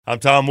I'm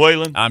Tom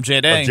Whalen. I'm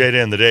Jay Day. I'm Jay Day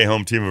and the Day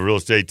Home Team of Real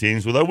Estate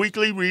Teams with our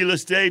weekly real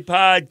estate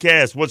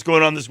podcast. What's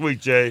going on this week,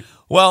 Jay?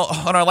 Well,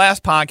 on our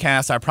last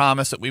podcast, I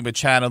promised that we would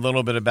chat a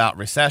little bit about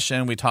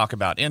recession. We talk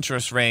about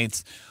interest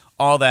rates,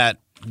 all that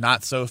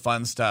not so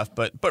fun stuff,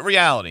 but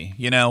reality,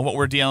 what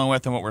we're dealing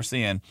with and what we're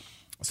seeing.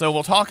 So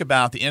we'll talk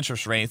about the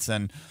interest rates,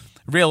 and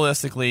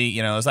realistically,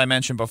 as I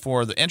mentioned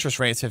before, the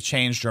interest rates have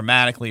changed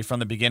dramatically from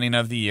the beginning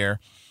of the year,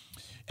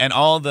 and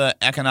all the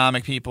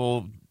economic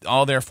people,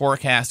 all their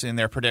forecasting,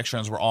 their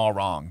predictions were all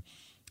wrong.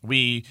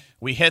 We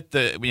hit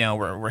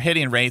we're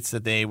hitting rates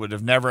that they would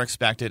have never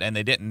expected, and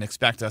they didn't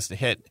expect us to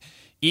hit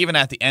even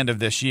at the end of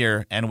this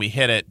year, and we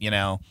hit it,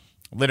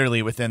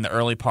 literally within the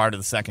early part of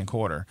the second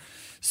quarter.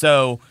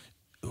 So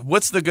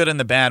what's the good and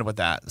the bad with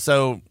that?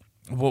 So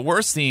what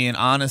we're seeing,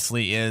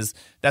 honestly, is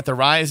that the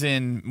rise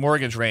in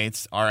mortgage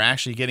rates are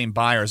actually getting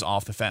buyers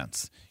off the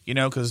fence,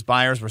 because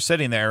buyers were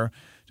sitting there.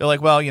 They're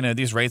like, well,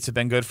 these rates have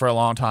been good for a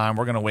long time.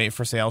 We're going to wait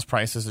for sales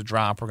prices to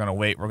drop. We're going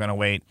to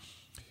wait.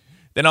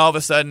 Then all of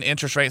a sudden,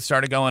 interest rates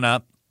started going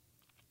up.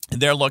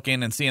 They're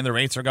looking and seeing the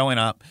rates are going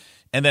up.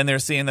 And then they're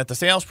seeing that the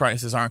sales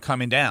prices aren't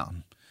coming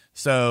down.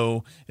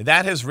 So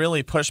that has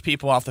really pushed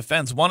people off the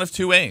fence one of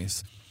two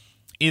ways.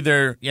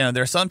 Either,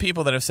 there are some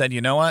people that have said, you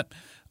know what,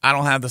 I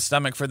don't have the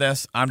stomach for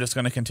this. I'm just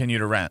going to continue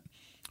to rent,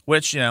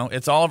 which,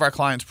 it's all of our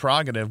clients'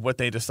 prerogative what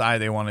they decide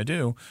they want to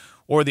do.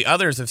 Or the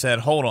others have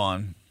said, hold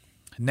on.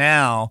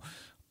 Now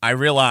I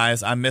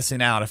realize I'm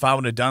missing out. If I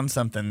would have done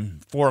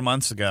something 4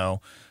 months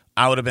ago,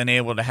 I would have been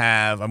able to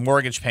have a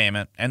mortgage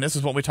payment. And this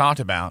is what we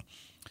talked about.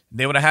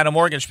 They would have had a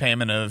mortgage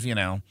payment of,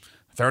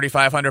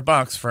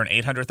 $3,500 for an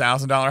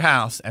 $800,000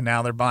 house. And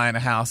now they're buying a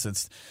house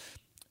that's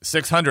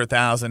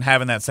 $600,000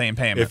 having that same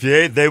payment.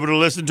 If they would have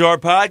listened to our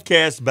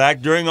podcast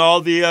back during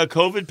all the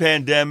COVID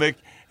pandemic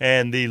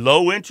and the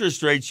low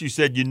interest rates, you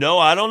said,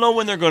 I don't know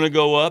when they're going to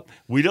go up.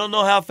 We don't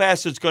know how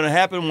fast it's going to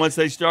happen once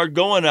they start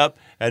going up.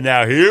 And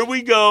now here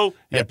we go,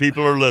 and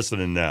people are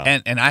listening now.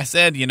 And I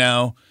said,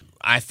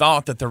 I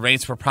thought that the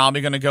rates were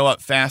probably going to go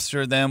up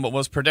faster than what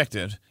was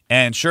predicted.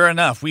 And sure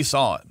enough, we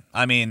saw it.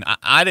 I mean,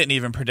 I didn't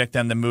even predict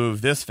them to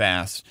move this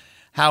fast.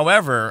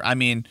 However,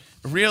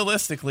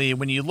 realistically,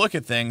 when you look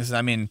at things,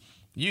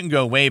 you can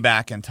go way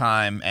back in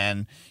time.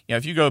 And,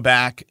 if you go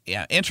back,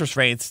 interest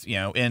rates,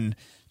 and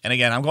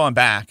again, I'm going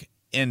back,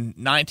 in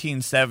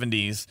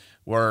 1970s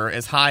were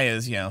as high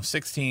as,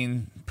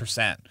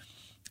 16%.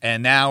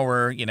 And now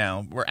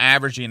we're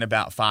averaging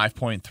about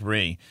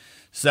 5.3.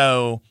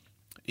 So,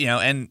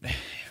 and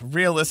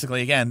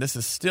realistically, again, this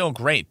is still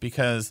great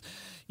because,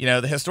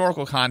 the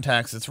historical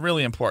context, it's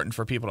really important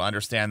for people to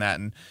understand that.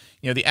 And,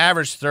 the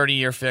average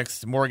 30-year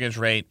fixed mortgage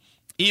rate,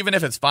 even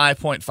if it's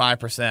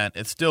 5.5%,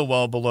 it's still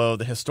well below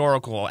the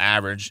historical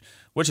average,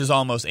 which is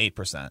almost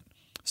 8%.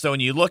 So when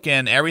you look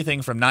in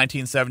everything from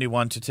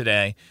 1971 to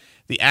today,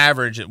 the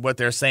average, what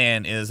they're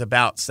saying, is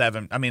about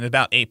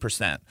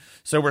 8%.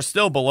 So we're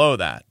still below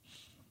that.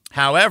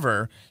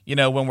 However,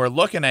 when we're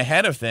looking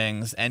ahead of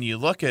things and you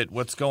look at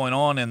what's going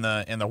on in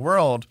the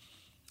world,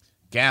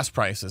 gas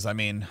prices, I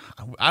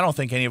don't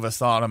think any of us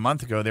thought a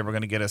month ago they were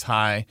going to get as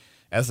high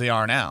as they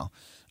are now.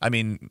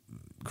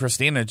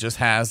 Christina just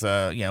has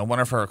one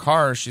of her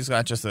cars. She's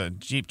got just a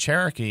Jeep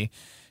Cherokee.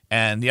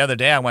 And the other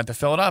day I went to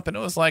fill it up and it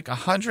was like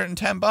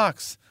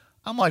 $110.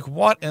 I'm like,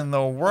 what in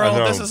the world?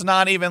 This is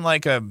not even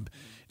like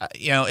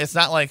it's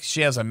not like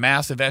she has a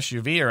massive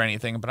SUV or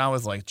anything, but I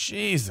was like,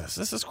 Jesus,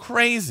 this is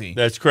crazy.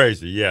 That's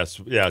crazy, yes.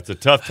 Yeah, it's a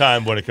tough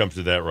time when it comes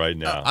to that right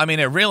now.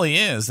 It really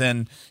is.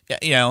 And,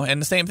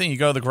 and the same thing, you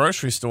go to the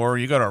grocery store,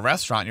 you go to a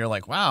restaurant, you're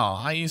like, wow,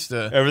 I used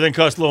to. Everything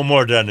costs a little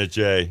more, doesn't it,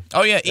 Jay?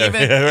 Oh, yeah,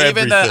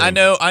 even I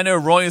know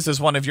Roy's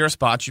is one of your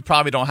spots. You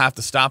probably don't have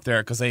to stop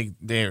there because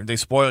they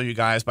spoil you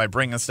guys by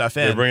bringing stuff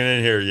in. They're bringing it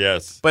in here,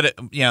 yes. But,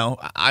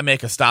 I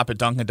make a stop at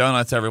Dunkin'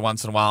 Donuts every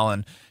once in a while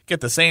and get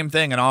the same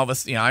thing, and all of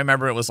us, I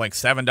remember it was like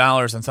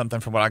 $7 and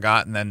something for what I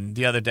got, and then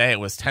the other day it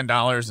was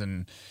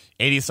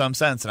 $10.80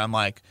 cents, and I'm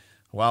like,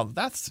 well,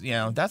 that's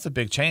a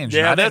big change.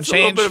 Yeah, that's a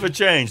little bit of a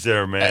change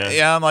there, man.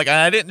 I'm like,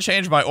 I didn't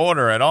change my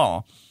order at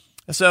all.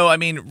 So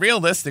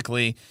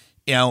realistically,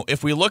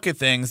 if we look at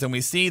things and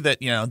we see that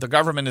the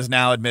government has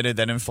now admitted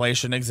that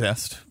inflation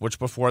exists, which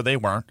before they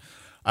weren't.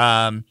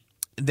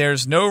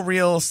 There's no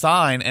real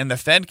sign, and the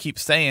Fed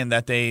keeps saying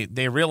that they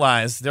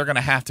realize they're going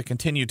to have to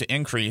continue to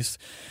increase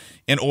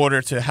in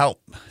order to help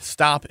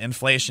stop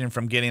inflation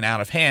from getting out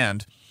of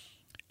hand.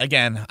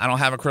 Again, I don't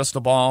have a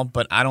crystal ball,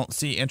 but I don't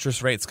see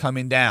interest rates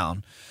coming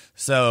down.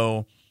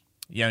 So,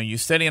 you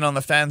sitting on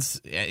the fence,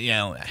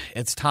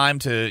 it's time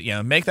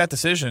to, make that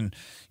decision.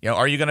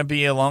 Are you going to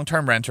be a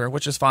long-term renter,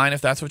 which is fine if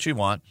that's what you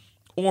want,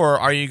 or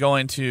are you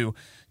going to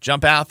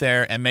jump out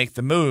there and make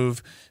the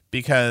move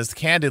because,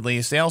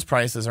 candidly, sales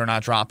prices are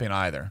not dropping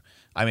either.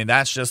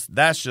 That's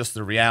just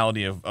the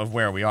reality of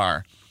where we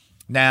are.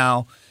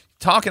 Now,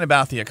 talking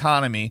about the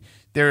economy,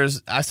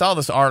 I saw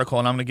this article,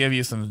 and I'm going to give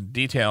you some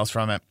details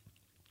from it.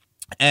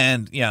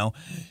 And,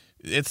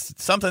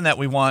 it's something that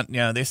we want,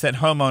 they said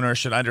homeowners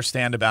should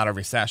understand about a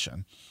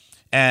recession.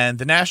 And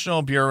the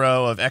National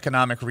Bureau of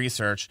Economic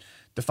Research,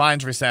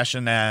 defines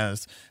recession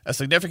as a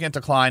significant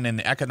decline in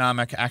the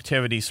economic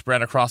activity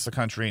spread across the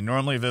country,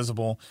 normally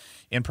visible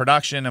in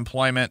production,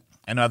 employment,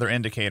 and other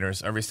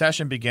indicators. A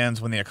recession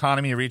begins when the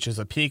economy reaches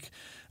a peak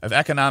of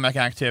economic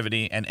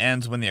activity and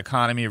ends when the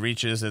economy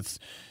reaches its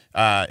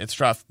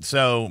trough.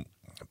 So,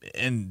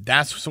 and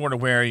that's sort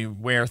of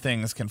where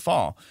things can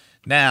fall.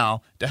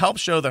 Now, to help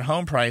show that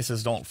home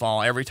prices don't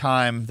fall every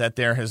time that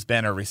there has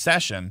been a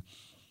recession,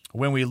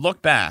 when we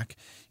look back,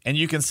 and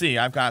you can see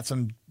I've got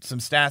some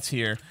stats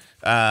here,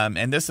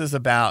 and this is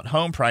about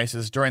home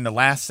prices during the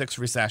last 6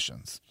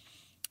 recessions.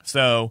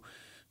 So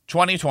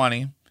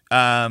 2020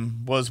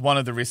 was one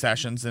of the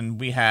recessions, and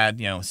we had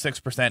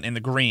 6% in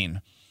the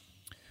green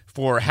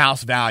for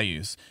house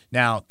values.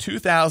 Now,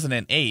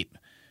 2008,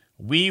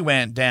 we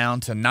went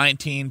down to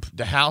 19.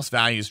 The house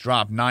values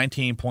dropped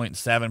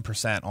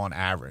 19.7% on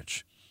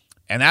average,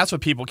 and that's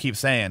what people keep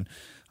saying.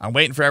 I'm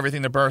waiting for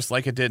everything to burst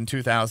like it did in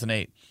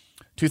 2008.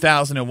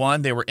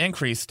 2001, they were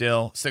increased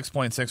still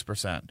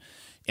 6.6%.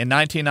 In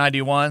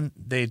 1991,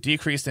 they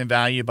decreased in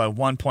value by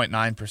 1.9%.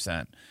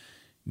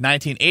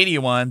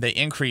 1981, they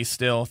increased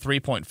still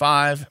 3.5%.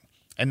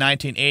 In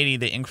 1980,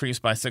 they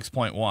increased by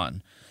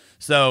 6.1%.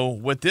 So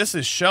what this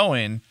is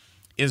showing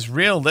is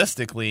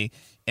realistically,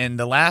 in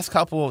the last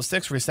couple of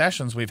 6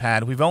 recessions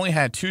we've only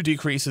had 2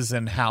 decreases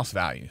in house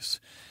values.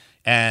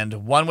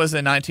 And one was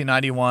in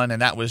 1991,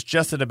 and that was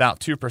just at about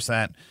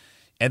 2%.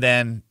 And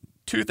then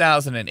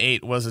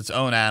 2008 was its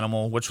own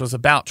animal, which was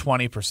about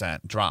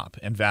 20% drop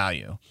in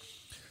value.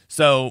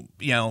 So,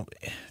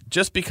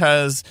 just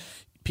because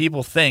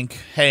people think,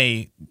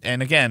 hey,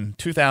 and again,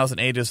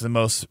 2008 is the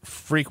most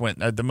frequent,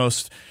 the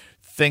most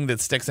thing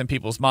that sticks in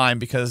people's mind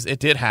because it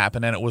did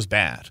happen and it was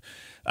bad.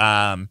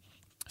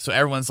 So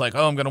everyone's like,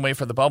 oh, I'm going to wait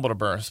for the bubble to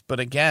burst. But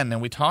again,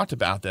 and we talked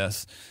about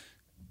this,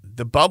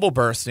 the bubble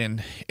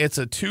bursting, it's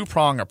a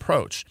 2-prong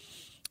approach.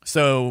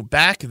 So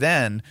back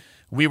then,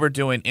 we were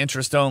doing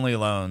interest-only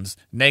loans,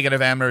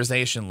 negative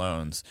amortization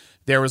loans.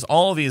 There was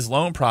all of these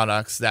loan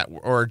products that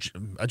were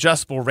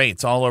adjustable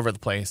rates all over the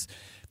place.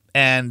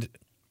 And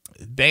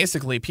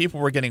basically, people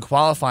were getting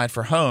qualified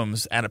for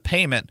homes at a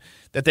payment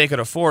that they could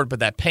afford, but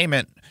that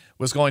payment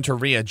was going to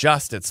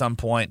readjust at some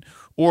point,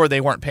 or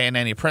they weren't paying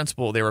any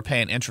principal. They were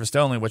paying interest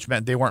only, which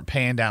meant they weren't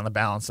paying down the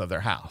balance of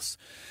their house.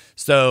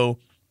 So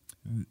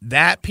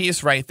that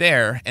piece right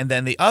there, and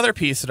then the other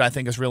piece that I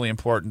think is really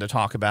important to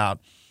talk about,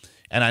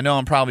 and I know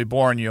I'm probably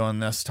boring you on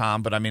this,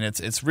 Tom, but I mean,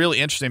 it's really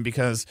interesting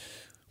because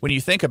when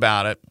you think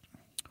about it,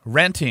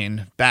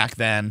 renting back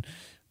then,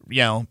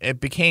 it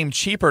became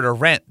cheaper to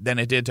rent than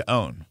it did to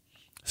own.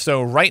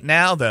 So right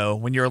now, though,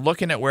 when you're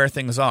looking at where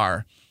things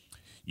are,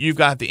 you've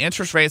got the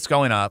interest rates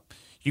going up,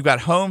 you've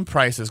got home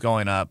prices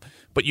going up,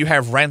 but you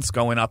have rents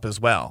going up as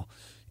well.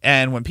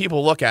 And when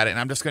people look at it, and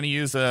I'm just going to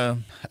use a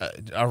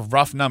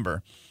rough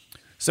number.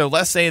 So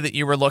let's say that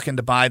you were looking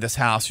to buy this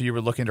house or you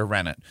were looking to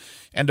rent it.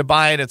 And to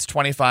buy it, it's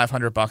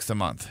 $2,500 a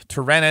month.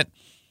 To rent it,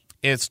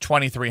 it's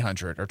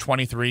 $2,300 or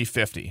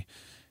 $2,350.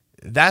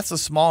 That's a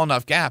small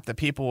enough gap that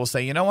people will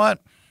say, you know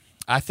what?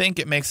 I think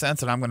it makes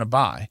sense that I'm going to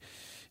buy.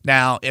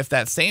 Now, if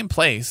that same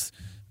place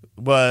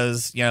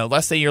was,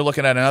 let's say you're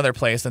looking at another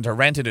place and to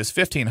rent it is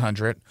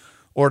 $1,500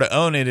 or to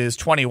own it is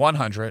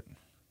 $2,100,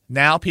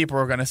 now people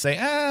are going to say,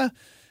 I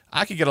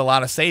could get a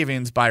lot of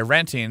savings by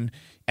renting,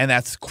 and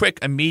that's quick,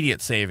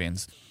 immediate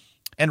savings.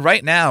 And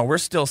right now, we're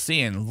still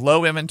seeing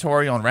low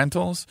inventory on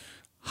rentals,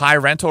 high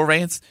rental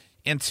rates.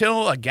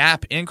 Until a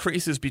gap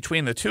increases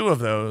between the two of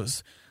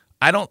those,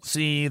 I don't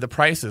see the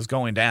prices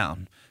going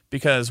down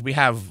because we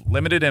have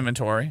limited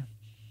inventory.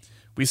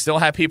 We still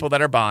have people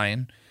that are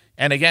buying.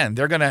 And again,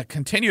 they're going to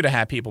continue to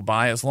have people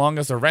buy as long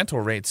as the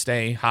rental rates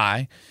stay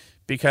high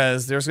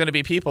because there's going to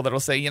be people that will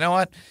say, you know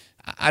what,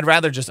 I'd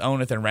rather just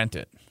own it than rent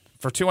it.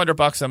 For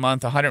 $200 a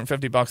month,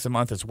 $150 a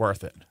month, it's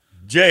worth it.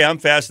 Jay, I'm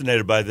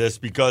fascinated by this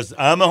because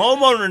I'm a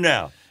homeowner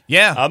now.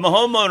 Yeah. I'm a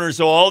homeowner,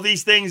 so all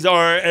these things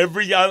are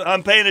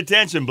I'm paying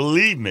attention,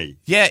 believe me.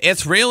 Yeah,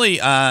 it's really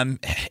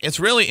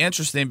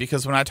interesting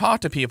because when I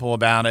talk to people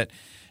about it,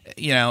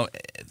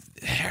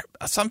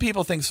 some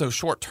people think so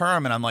short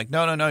term, and I'm like,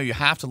 no, you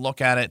have to look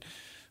at it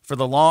for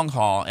the long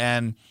haul.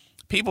 And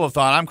people have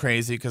thought I'm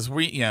crazy because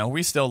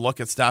we still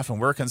look at stuff and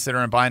we're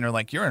considering buying. They're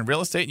like, you're in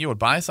real estate, you would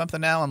buy something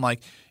now? I'm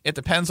like, it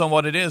depends on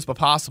what it is, but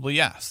possibly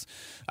yes.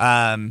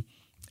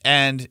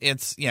 And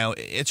it's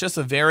just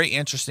a very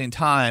interesting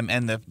time.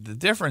 And the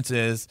difference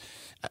is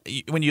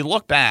when you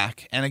look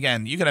back, and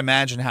again, you can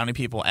imagine how many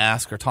people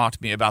ask or talk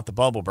to me about the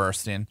bubble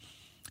bursting.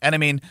 And I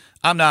mean,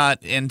 I'm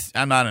not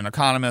an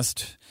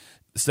economist,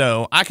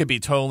 so I could be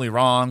totally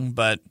wrong,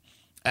 but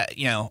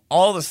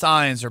all the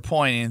signs are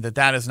pointing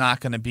that is not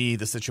going to be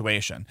the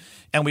situation.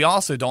 And we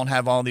also don't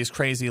have all these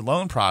crazy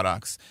loan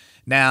products.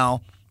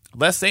 Now,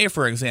 let's say,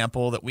 for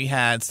example, that we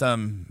had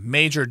some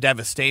major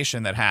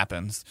devastation that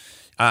happens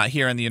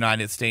here in the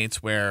United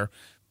States where,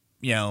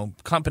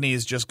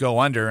 companies just go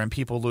under and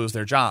people lose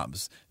their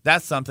jobs.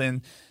 That's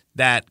something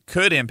that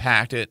could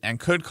impact it and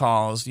could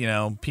cause,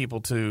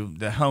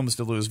 the homes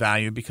to lose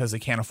value because they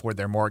can't afford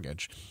their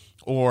mortgage.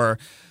 Or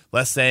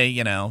let's say,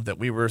 that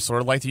we were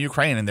sort of like the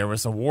Ukraine and there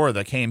was a war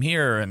that came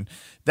here and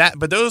that,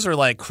 but those are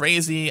like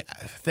crazy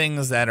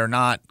things that are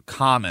not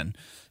common.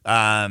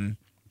 We're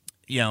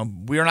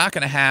not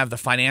going to have the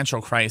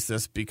financial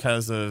crisis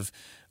because of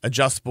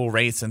adjustable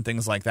rates and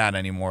things like that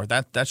anymore.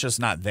 That's just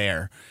not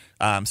there.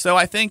 So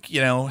I think,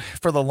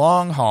 for the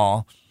long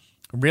haul,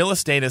 real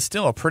estate is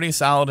still a pretty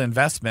solid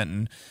investment.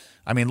 And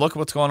I mean, look at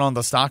what's going on in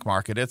the stock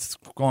market. It's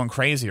going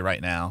crazy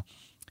right now.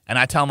 And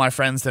I tell my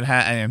friends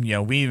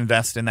that we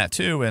invest in that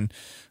too. And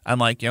I'm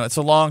like, it's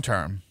a long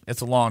term.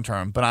 It's a long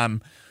term. But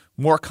I'm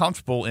more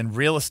comfortable in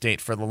real estate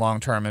for the long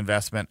term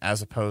investment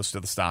as opposed to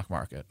the stock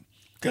market.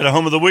 Got a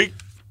home of the week?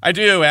 I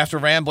do, after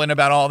rambling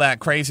about all that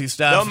crazy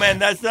stuff. No, man,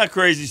 that's not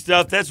crazy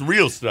stuff. That's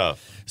real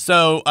stuff.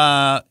 So,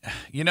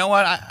 you know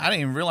what? I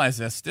didn't even realize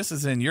this. This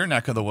is in your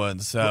neck of the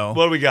woods. So,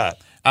 what do we got?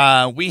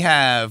 We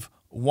have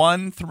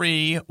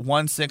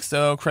 13160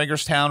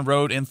 Kragerstown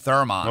Road in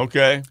Thurmont.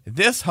 Okay.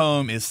 This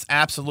home is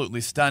absolutely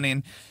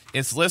stunning.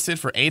 It's listed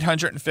for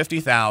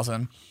 $850,000,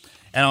 and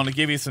I'm going to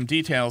give you some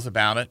details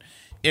about it.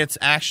 It's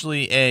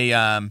actually a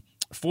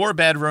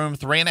 4-bedroom,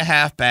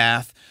 3.5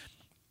 bath,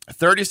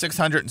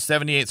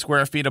 3,678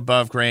 square feet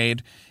above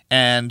grade.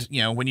 And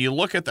when you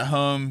look at the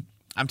home,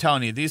 I'm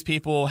telling you, these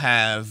people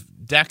have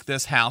decked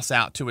this house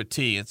out to a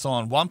T. It's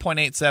on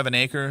 1.87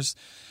 acres.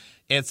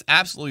 It's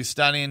absolutely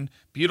stunning.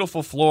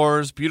 Beautiful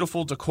floors,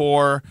 beautiful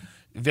decor,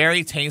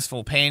 very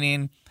tasteful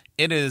painting.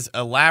 It is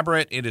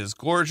elaborate. It is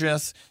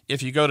gorgeous.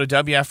 If you go to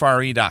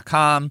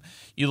WFRE.com,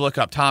 you look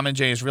up Tom and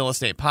Jay's Real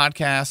Estate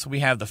Podcast. We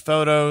have the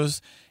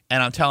photos.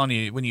 And I'm telling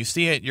you, when you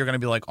see it, you're going to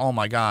be like, oh,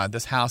 my God,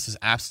 this house is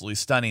absolutely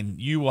stunning.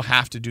 You will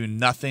have to do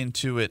nothing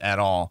to it at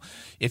all.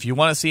 If you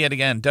want to see it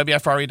again,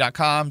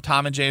 WFRE.com,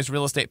 Tom and Jay's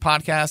Real Estate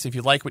Podcast. If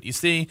you like what you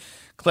see,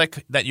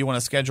 click that you want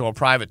to schedule a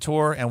private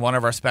tour, and one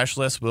of our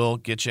specialists will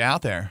get you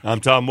out there. I'm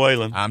Tom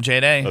Whalen. I'm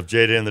Jay Day. Of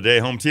Jay Day and the Day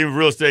Home Team of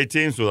Real Estate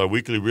Teams with our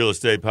weekly real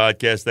estate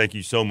podcast. Thank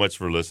you so much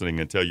for listening,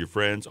 and tell your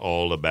friends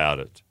all about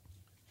it.